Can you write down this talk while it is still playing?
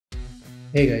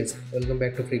Hey guys, welcome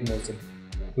back to 𝗠𝘆 𝗖𝗵𝗵.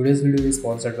 Today's video is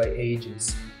sponsored by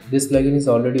Aegis. This plugin is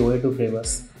already way too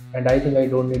famous, and I think I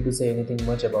don't need to say anything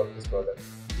much about this product.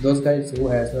 Those guys who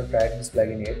has not tried this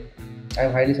plugin yet, I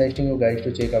am highly suggesting you guys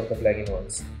to check out the plugin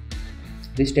once.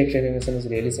 This text animation is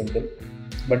really simple,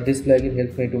 but this plugin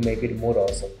helps me to make it more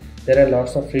awesome. There are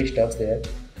lots of free stuffs there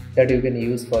that you can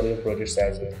use for your projects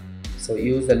as well. So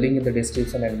use the link in the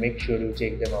description and make sure you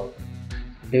check them out.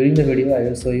 During the video, I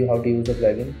will show you how to use the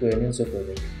plugin to enhance your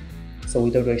project. So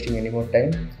without wasting any more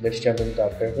time, let's jump into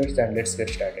After Effects and let's get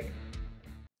started.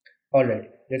 Alright,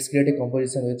 let's create a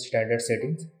composition with standard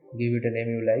settings. Give it a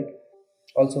name you like.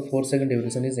 Also 4-second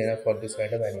duration is enough for this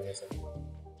kind of animation.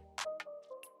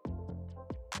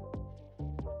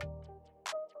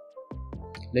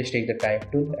 Let's take the type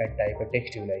tool and type a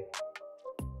text you like.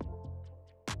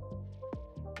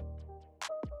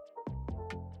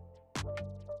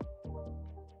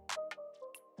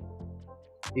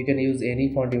 You can use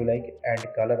any font you like and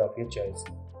color of your choice.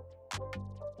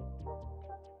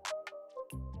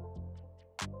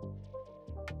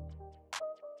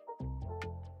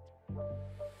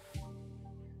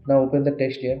 Now open the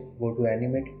text layer, go to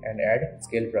Animate and add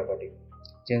Scale property.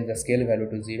 Change the scale value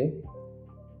to 0.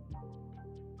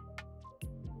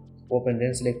 Open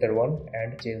Range Selector 1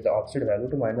 and change the offset value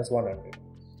to -100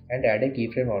 and add a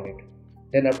keyframe on it.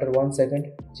 Then after 1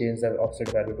 second, change the offset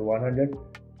value to 100.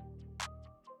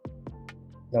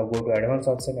 Now go to Advanced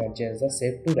option and change the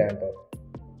shape to ramp up.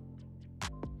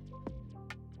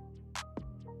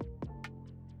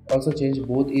 Also change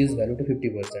both ease value to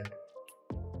 50%.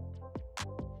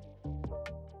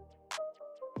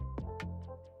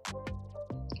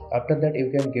 After that you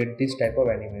can get this type of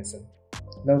animation.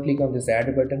 Now click on this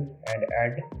add button and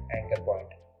add anchor point.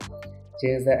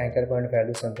 Change the anchor point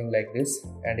value something like this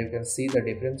and you can see the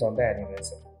difference on the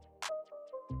animation.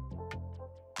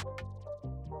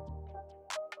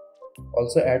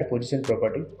 Also add position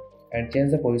property and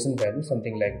change the position value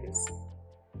something like this.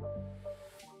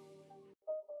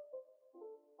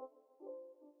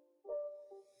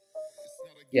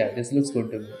 Yeah, this looks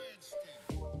good to me.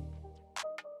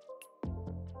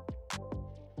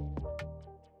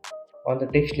 On the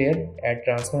text layer, add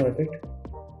transform effect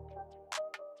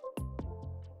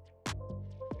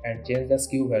and change the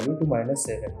skew value to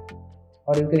 -7,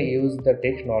 or you can use the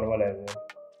text normal as well.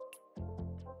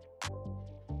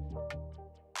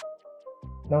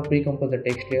 Now pre-compose the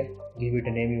text layer, give it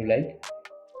a name you like.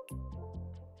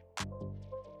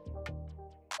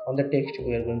 On the text,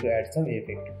 we are going to add some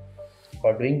effect.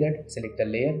 For doing that, select the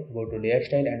layer, go to layer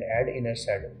style and add inner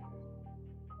shadow.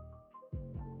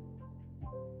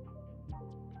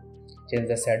 Change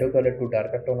the shadow color to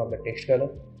darker tone of the text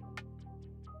color.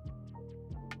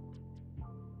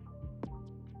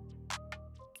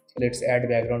 Let's add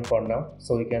background for now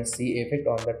so we can see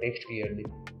effect on the text clearly.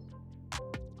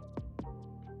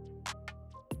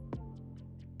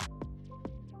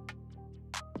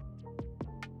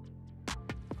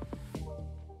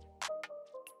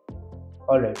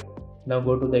 Alright, now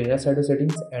go to the inner shadow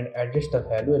settings and adjust the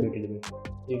value a little bit.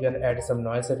 You can add some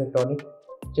noise effect on it,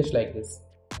 just like this.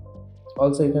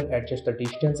 Also you can adjust the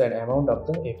distance and amount of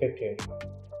the effect here.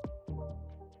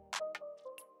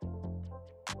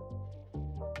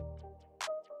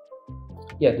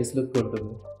 Yeah, this looks good to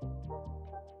me.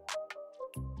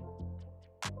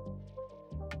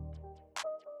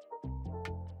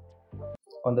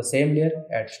 On the same layer,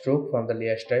 add stroke from the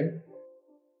layer style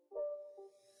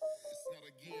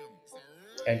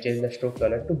and change the stroke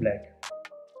color to black.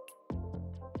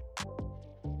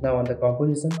 Now on the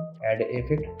composition, add an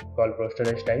effect called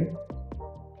Posterize Style.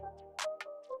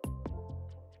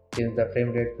 Change the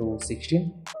frame rate to 16.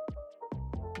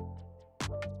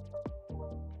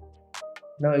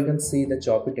 Now you can see the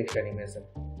choppy text animation.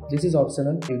 This is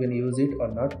optional, you can use it or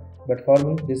not, but for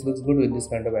me this looks good with this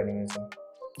kind of animation.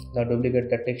 Now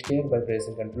duplicate the text layer by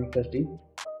pressing Ctrl+D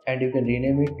and you can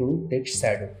rename it to Text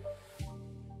Shadow.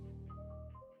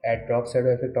 Add drop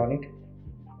shadow effect on it.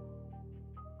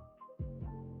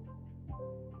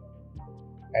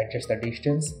 Adjust the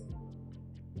distance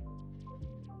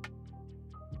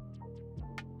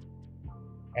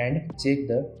and check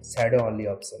the shadow only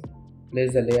option.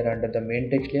 Place the layer under the main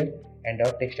text layer and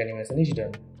our text animation is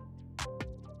done.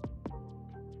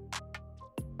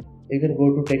 You can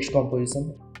go to text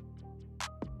composition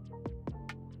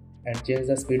and change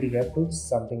the speed graph to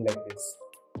something like this.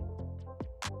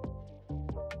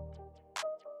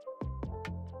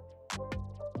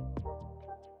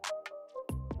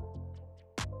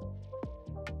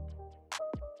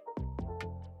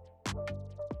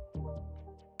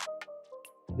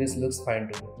 This looks fine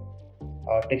to me.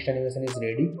 Our text animation is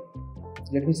ready.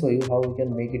 Let me show you how you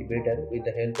can make it better with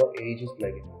the help of 𝗖𝗔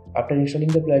plugin. After installing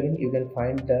the plugin, you can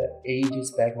find the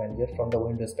𝗖𝗔 pack manager from the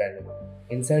Windows panel.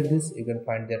 Inside this, you can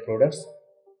find their products.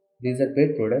 These are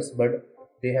paid products, but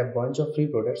they have bunch of free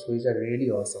products which are really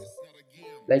awesome.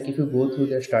 Like if you go through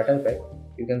their starter pack,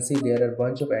 you can see there are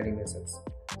bunch of animations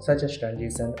such as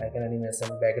transition, icon animation,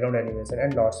 background animation,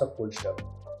 and lots of cool stuff.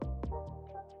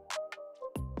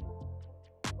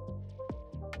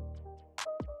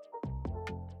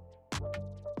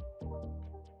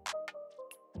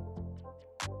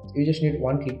 You just need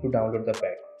one click to download the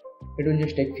pack. It will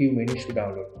just take few minutes to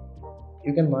download.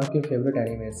 You can mark your favorite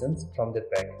animations from the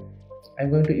pack. I'm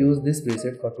going to use this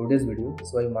preset for today's video,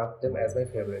 so I marked them as my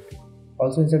favorite.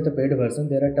 Also inside the paid version,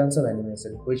 there are tons of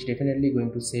animation, which definitely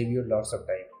going to save you lots of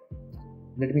time.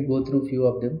 Let me go through few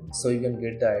of them so you can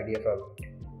get the idea from it.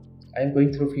 I am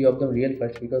going through few of them real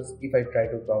fast because if I try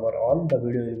to cover all, the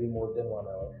video will be more than 1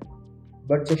 hour.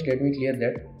 But just let me clear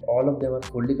that all of them are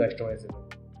fully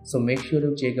customizable. So make sure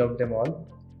you check out them all.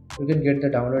 You can get the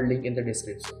download link in the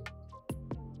description.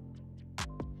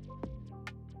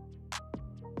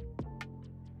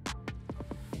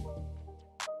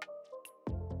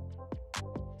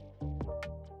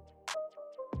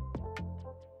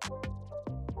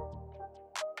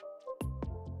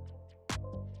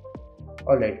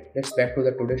 Alright, let's back to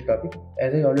the today's topic.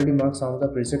 As I already marked some of the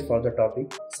presets for the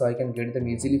topic, so I can get them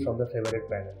easily from the favorite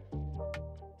panel.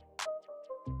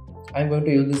 I'm going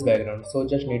to use this background, so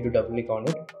just need to double click on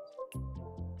it.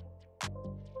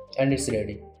 And it's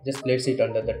ready. Just place it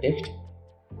under the text.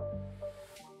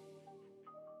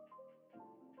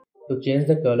 To change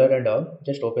the color and all,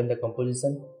 just open the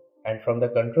composition, and from the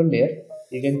control layer,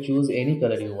 you can choose any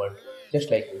color you want, just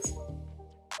like this.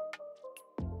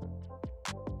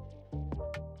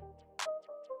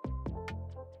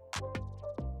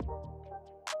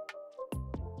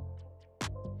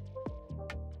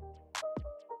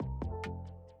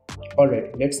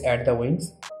 Alright, let's add the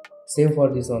wings. Same for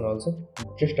this one also.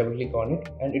 Just double click on it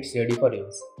and it's ready for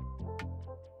use.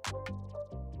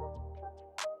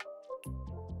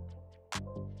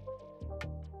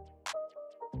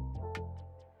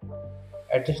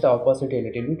 Adjust the opacity a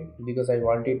little bit because I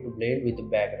want it to blend with the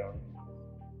background.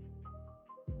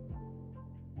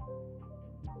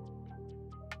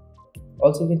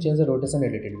 Also, you can change the rotation a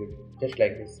little bit, just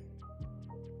like this.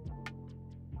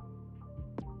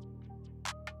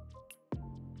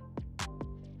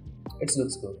 It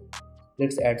looks good.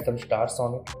 Let's add some stars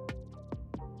on it.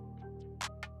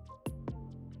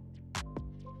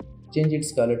 Change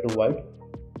its color to white.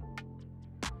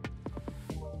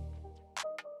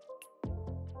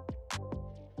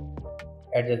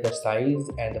 Adjust the size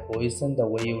and the position the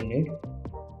way you need.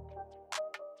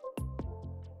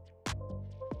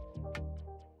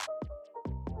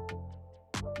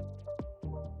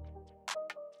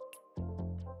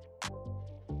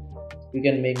 You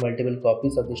can make multiple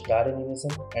copies of the star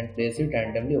animation and place it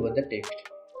randomly over the text,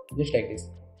 just like this.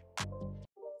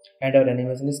 And our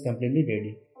animation is completely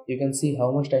ready. You can see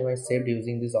how much time I saved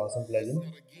using this awesome plugin.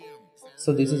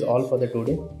 So this is all for the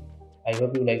today. I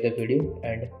hope you like the video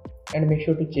and make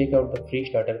sure to check out the free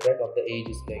starter pack of the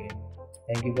𝗖𝗔 plugin.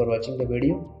 Thank you for watching the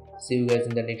video. See you guys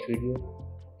in the next video.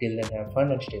 Till then, have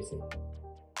fun and stay safe.